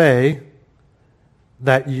fair to say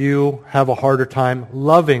that you have a harder time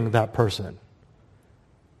loving that person.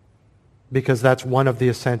 because that's one of the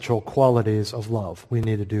essential qualities of love. We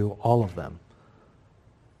need to do all of them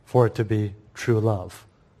for it to be true love.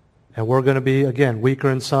 And we're going to be, again, weaker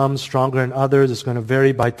in some, stronger in others. It's going to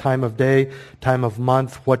vary by time of day, time of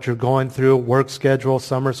month, what you're going through, work schedule,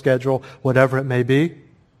 summer schedule, whatever it may be.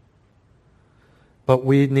 But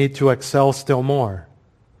we need to excel still more.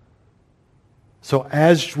 So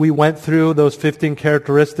as we went through those 15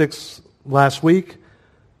 characteristics last week,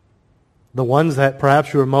 the ones that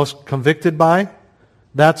perhaps you were most convicted by,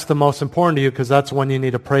 that's the most important to you because that's the one you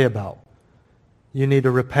need to pray about. You need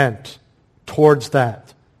to repent towards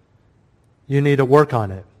that. You need to work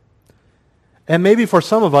on it. And maybe for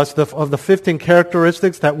some of us, of the 15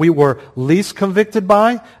 characteristics that we were least convicted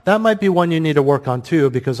by, that might be one you need to work on too,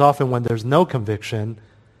 because often when there's no conviction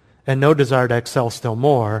and no desire to excel still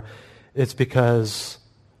more, it's because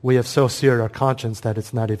we have so seared our conscience that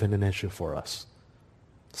it's not even an issue for us.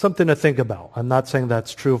 Something to think about. I'm not saying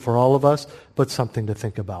that's true for all of us, but something to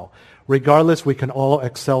think about. Regardless, we can all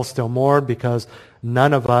excel still more because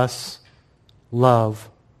none of us love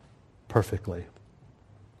perfectly.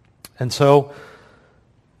 And so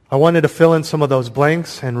I wanted to fill in some of those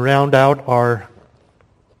blanks and round out our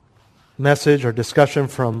message or discussion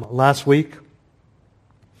from last week.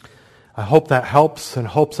 I hope that helps and it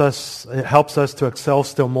helps us to excel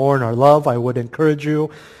still more in our love. I would encourage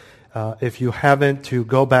you, if you haven't, to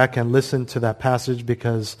go back and listen to that passage,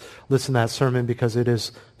 listen to that sermon, because it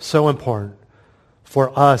is so important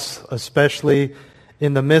for us, especially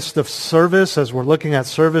in the midst of service, as we're looking at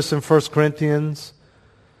service in 1 Corinthians.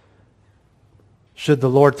 Should the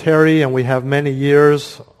Lord tarry and we have many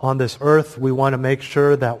years on this earth, we want to make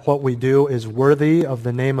sure that what we do is worthy of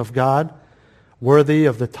the name of God, worthy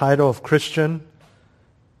of the title of Christian.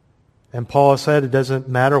 And Paul said it doesn't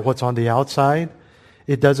matter what's on the outside.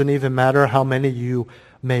 It doesn't even matter how many you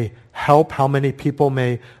may help, how many people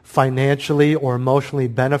may financially or emotionally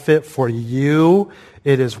benefit for you.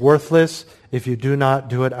 It is worthless if you do not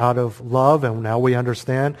do it out of love. And now we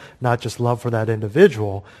understand not just love for that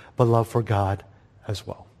individual, but love for God as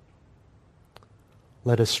well.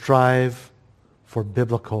 Let us strive for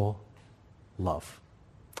biblical love.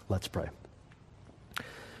 Let's pray.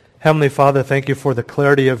 Heavenly Father, thank you for the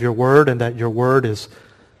clarity of your word and that your word is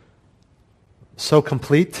so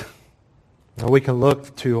complete. And we can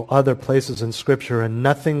look to other places in Scripture and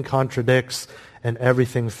nothing contradicts and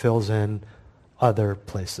everything fills in other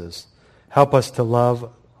places. Help us to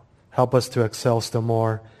love. Help us to excel still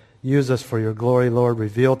more. Use us for your glory, Lord.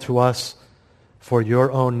 Reveal to us for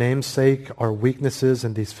your own name's sake our weaknesses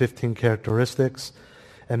in these 15 characteristics.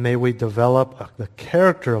 And may we develop the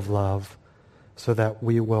character of love so that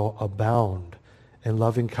we will abound in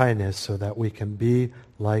loving kindness, so that we can be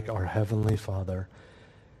like our Heavenly Father.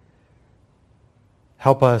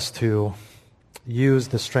 Help us to use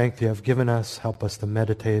the strength you have given us. Help us to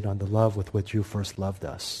meditate on the love with which you first loved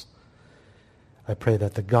us. I pray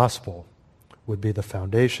that the gospel would be the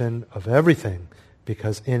foundation of everything,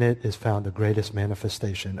 because in it is found the greatest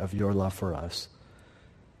manifestation of your love for us.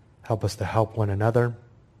 Help us to help one another.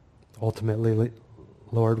 Ultimately,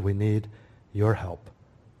 Lord, we need your help.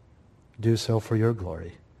 Do so for your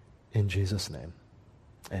glory. In Jesus' name,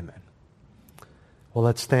 amen. Well,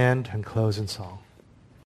 let's stand and close in song.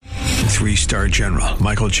 3-star General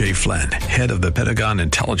Michael J. Flynn, head of the Pentagon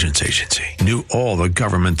Intelligence Agency, knew all the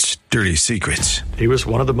government's dirty secrets. He was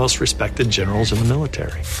one of the most respected generals in the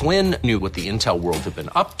military. Flynn knew what the intel world had been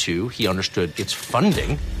up to. He understood its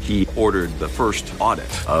funding. He ordered the first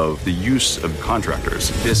audit of the use of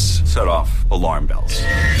contractors. This set off alarm bells.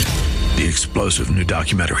 The explosive new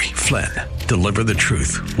documentary, Flynn, Deliver the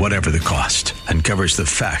Truth, Whatever the Cost, uncovers the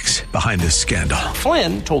facts behind this scandal.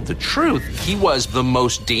 Flynn told the truth. He was the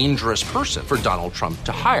most dangerous person for Donald Trump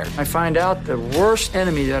to hire. I find out the worst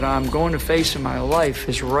enemy that I'm going to face in my life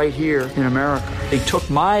is right here in America. They took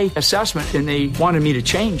my assessment and they wanted me to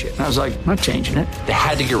change it. And I was like, I'm not changing it. They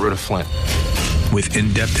had to get rid of Flynn. With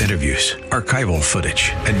in-depth interviews, archival footage,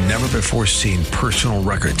 and never-before-seen personal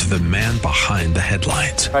records of the man behind the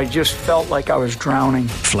headlines. I just felt like I was drowning.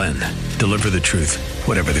 Flynn, Deliver the Truth,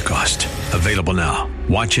 Whatever the Cost. Available now.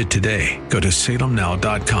 Watch it today. Go to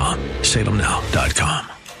salemnow.com.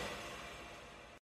 salemnow.com.